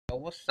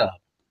What's up?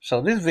 So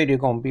this video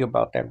gonna be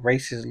about that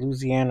racist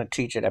Louisiana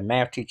teacher, that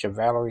math teacher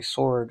Valerie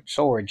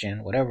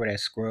Scorgin, whatever that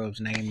scrub's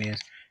name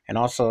is, and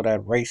also that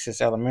racist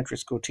elementary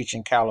school teacher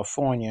in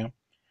California,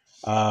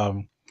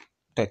 um,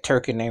 that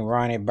turkey named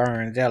Ronnie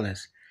Burns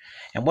Ellis.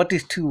 And what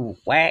these two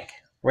whack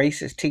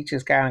racist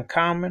teachers got in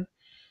common?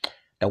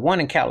 The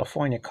one in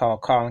California called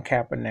Colin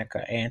Kaepernick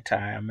an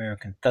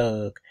anti-American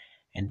thug,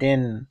 and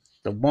then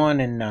the one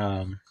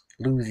in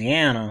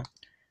Louisiana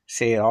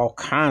said all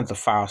kinds of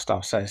foul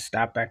stuff. So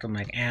stop acting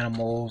like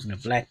animals, and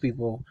if black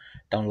people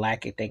don't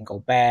like it, they can go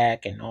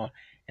back and all.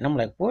 And I'm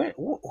like, what?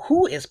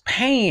 Who is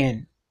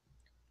paying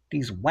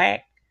these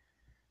whack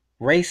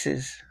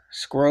racist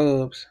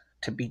scrubs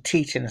to be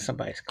teaching in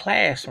somebody's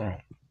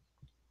classroom?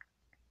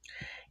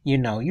 You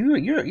know,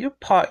 you're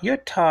taught,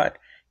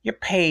 you're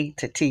paid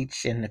to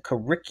teach in the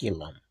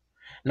curriculum.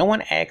 No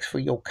one asks for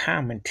your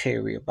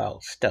commentary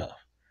about stuff,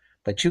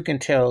 but you can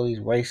tell these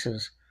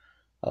racist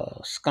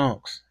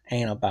skunks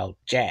ain't about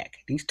jack.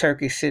 These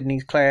turkeys sit in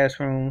these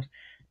classrooms,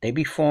 they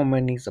be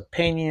forming these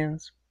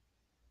opinions.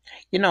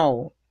 You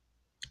know,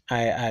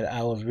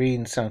 I was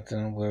reading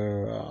something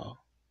where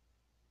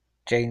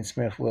Jaden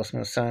Smith, Will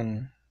Smith's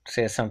son,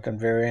 said something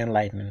very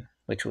enlightening,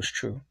 which was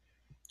true,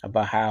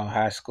 about how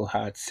how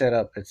it's set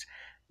up. It's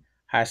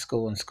high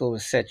school and school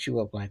is set you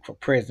up like for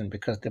prison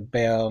because the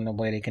bell and the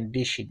way they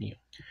condition you.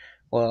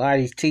 Well, a lot of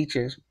these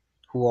teachers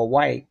who are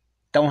white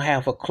don't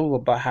have a clue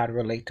about how to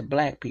relate to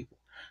black people.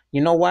 You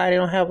know why they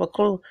don't have a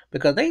clue?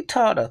 Because they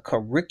taught a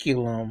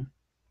curriculum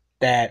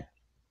that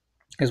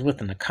is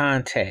within the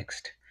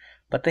context,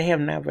 but they have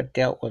never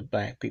dealt with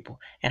black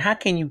people. And how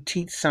can you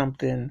teach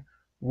something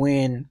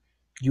when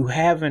you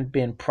haven't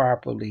been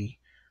properly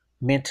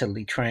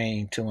mentally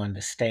trained to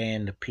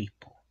understand the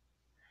people?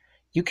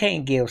 You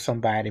can't give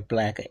somebody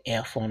black an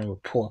F on a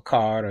report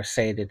card or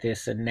say that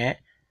this and that.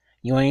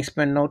 You ain't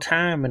spend no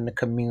time in the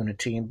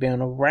community and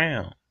been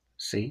around.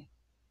 See?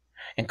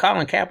 And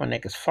Colin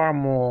Kaepernick is far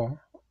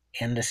more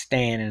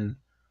understanding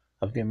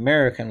of the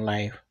American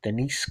life than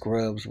these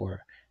scrubs were.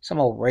 Some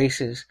old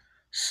racist,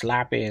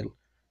 sloppy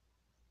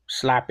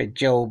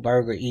Joe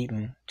burger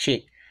eating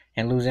chick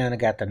in Louisiana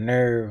got the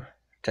nerve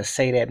to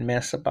say that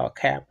mess about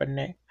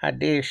Kaepernick. How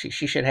dare she?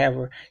 She should have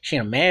her. She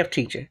a math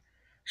teacher,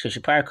 so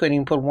she probably couldn't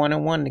even put one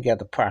and one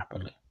together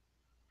properly.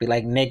 Be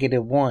like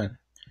 -1.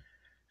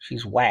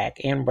 She's whack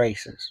and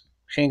racist.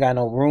 She ain't got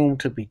no room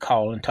to be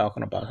calling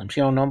talking about him. She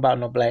don't know about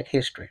no black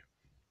history.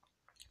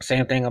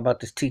 Same thing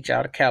about this teacher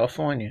out of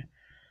California.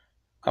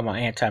 Called my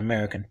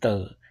anti-American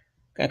thug.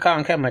 And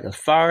Colin Kaepernick is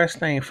the farthest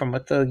thing from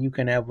a thug you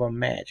can ever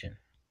imagine.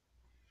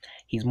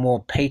 He's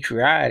more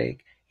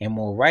patriotic and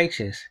more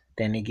righteous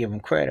than they give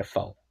him credit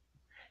for.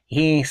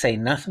 He ain't say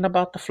nothing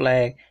about the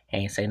flag. He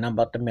ain't say nothing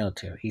about the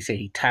military. He said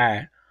he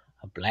tired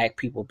of black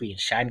people being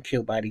shot and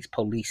killed by these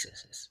police.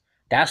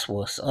 That's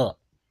what's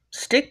up.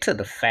 Stick to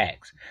the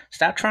facts.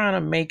 Stop trying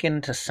to make it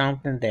into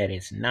something that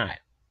it's not.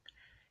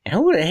 And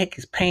who the heck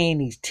is paying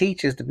these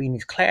teachers to be in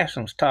these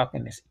classrooms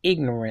talking this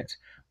ignorance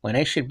when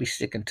they should be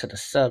sticking to the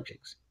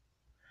subjects?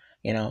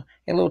 You know,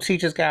 and little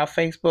teachers got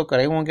Facebook or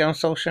they won't get on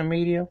social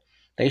media.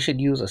 They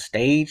should use a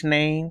stage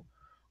name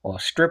or a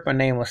stripper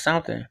name or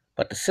something.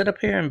 But to sit up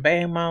here and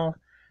badmouth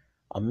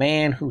a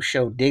man who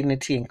showed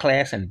dignity in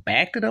class and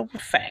backed it up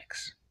with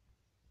facts.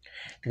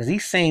 Because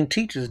these same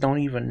teachers don't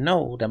even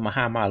know that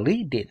Muhammad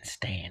Ali didn't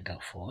stand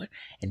up for it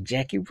and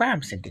Jackie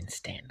Robinson didn't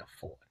stand up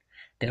for it.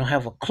 They don't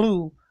have a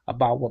clue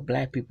about what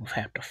black people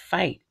have to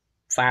fight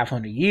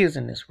 500 years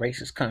in this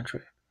racist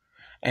country,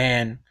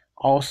 and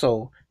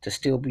also to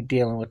still be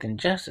dealing with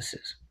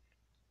injustices.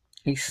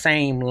 These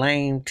same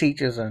lame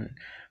teachers and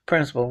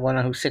principals, one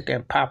who sit there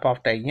and pop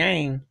off that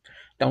yang,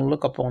 don't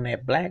look up on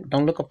that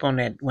don't look up on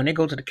that when they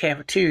go to the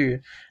cafeteria.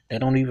 They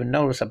don't even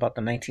notice about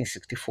the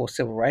 1964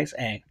 Civil Rights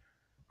Act,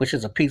 which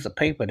is a piece of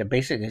paper that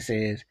basically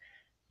says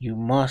you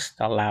must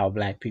allow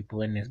black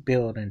people in this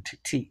building to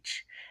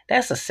teach.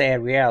 That's a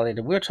sad reality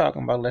that we're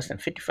talking about less than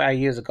 55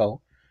 years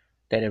ago,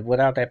 that if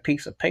without that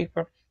piece of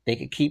paper, they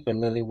could keep it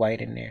lily white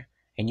in there.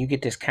 And you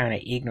get this kind of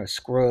ignorant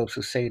scrubs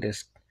who say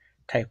this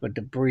type of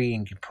debris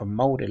and get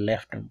promoted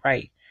left and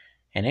right.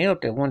 And they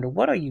up there wonder,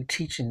 what are you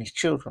teaching these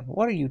children?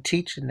 What are you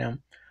teaching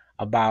them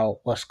about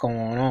what's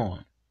going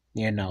on?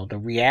 You know, the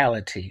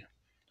reality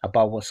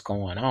about what's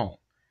going on.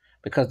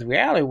 Because the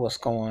reality of what's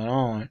going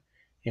on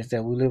is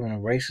that we live in a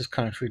racist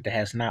country that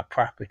has not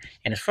proper.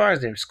 And as far as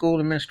the school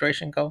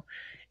administration go,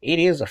 it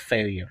is a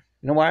failure.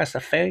 You know why it's a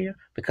failure?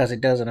 Because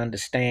it doesn't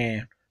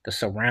understand the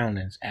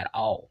surroundings at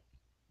all.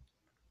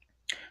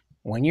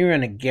 When you're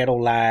in a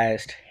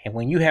ghettoized and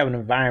when you have an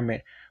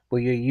environment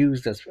where you're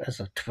used as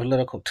a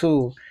political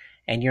tool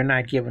and you're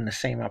not given the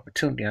same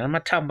opportunity. And I'm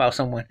not talking about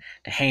someone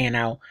to hand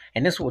out.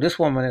 And this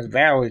woman, this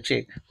Valerie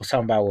chick, was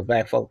talking about with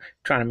black folk,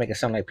 trying to make it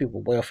sound like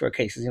people welfare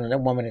cases. You know,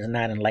 that woman is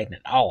not enlightened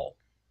at all.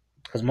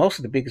 Because most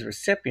of the biggest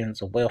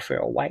recipients of welfare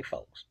are white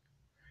folks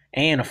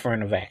and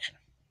affirmative action.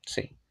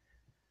 See?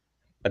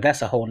 But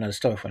that's a whole nother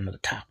story for another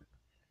topic.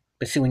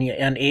 But see, when you're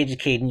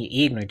uneducated and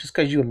you're ignorant, just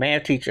because you're a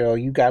math teacher or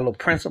you got a little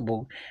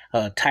principal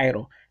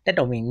title, That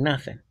don't mean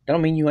nothing. That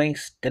don't mean you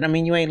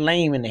ain't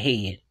lame in the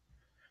head.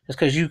 Just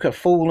because you could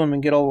fool them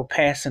and get over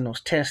passing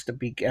those tests to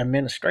be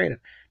administrative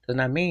does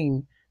not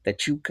mean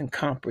that you can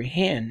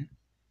comprehend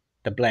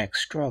the black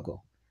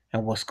struggle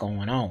and what's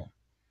going on.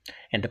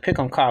 And to pick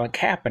on Colin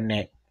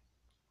Kaepernick,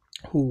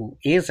 who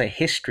is a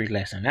history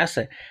lesson, that's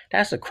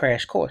a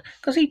crash course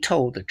because he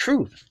told the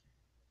truth.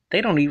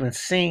 They don't even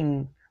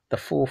sing the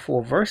full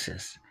four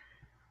verses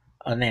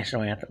of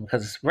national anthem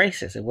because it's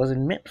racist. It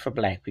wasn't meant for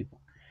black people.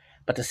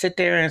 But to sit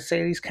there and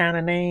say these kind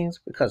of names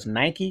because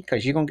Nike,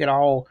 because you're gonna get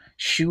all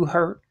shoe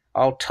hurt,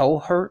 all toe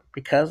hurt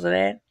because of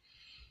that.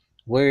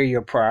 Where are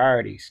your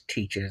priorities,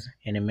 teachers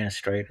and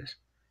administrators?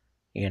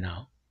 You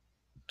know,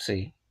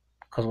 see,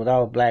 because with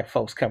all black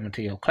folks coming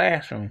to your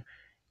classroom,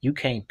 you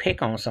can't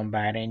pick on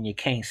somebody and you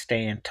can't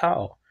stand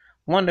tall.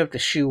 Wonder if the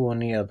shoe on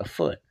the other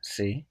foot.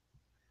 See,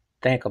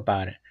 think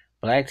about it.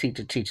 Black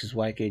teacher teaches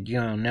white kid. You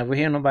don't never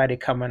hear nobody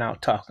coming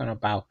out talking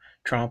about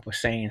Trump or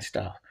saying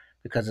stuff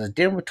because it's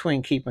different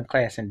between keeping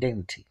class and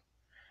dignity.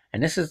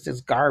 And this is this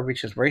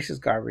garbage, this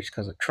racist garbage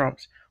because of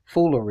Trump's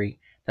foolery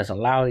that's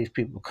allowed these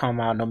people to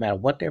come out no matter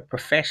what their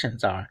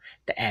professions are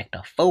to act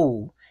a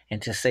fool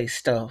and to say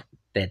stuff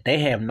that they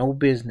have no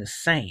business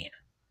saying.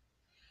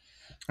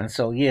 And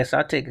so, yes,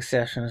 I take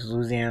exceptions.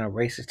 Louisiana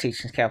racist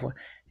teachers, California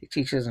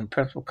teachers and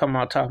principals come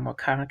out talking about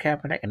Colin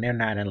Kaepernick, and they're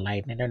not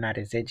enlightened. They're not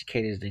as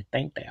educated as they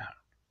think they are.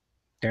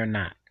 They're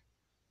not.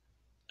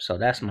 So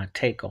that's my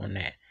take on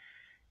that.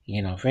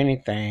 You know, if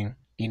anything,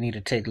 you need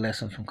to take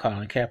lessons from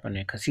Colin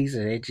Kaepernick because he's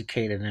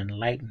educated and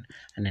enlightened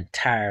an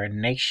entire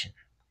nation.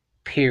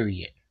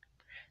 Period.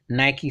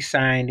 Nike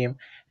signed him.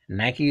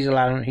 Nike's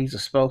allowed him. He's a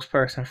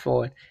spokesperson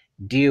for it.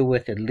 Deal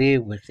with it.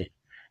 Live with it.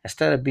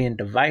 Instead of being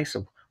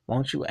divisive,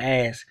 won't you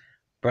ask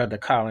Brother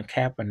Colin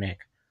Kaepernick,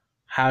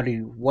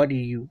 what are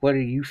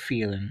you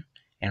feeling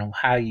and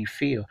how you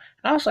feel?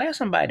 And also ask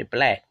somebody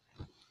black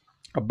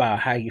about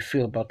how you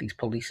feel about these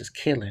police's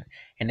killing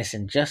and its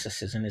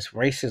injustices and this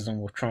racism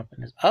with Trump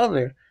and this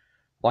other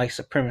white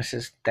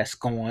supremacists that's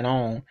going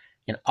on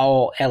in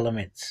all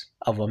elements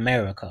of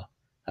America.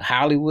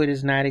 Hollywood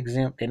is not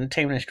exempt. The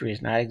entertainment industry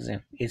is not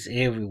exempt. It's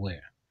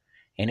everywhere.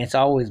 And it's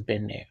always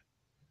been there.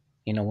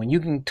 You know, when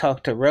you can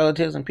talk to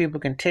relatives and people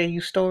can tell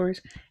you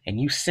stories and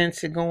you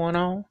sense it going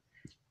on,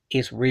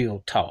 it's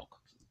real talk.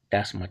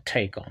 That's my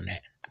take on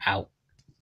that. Out.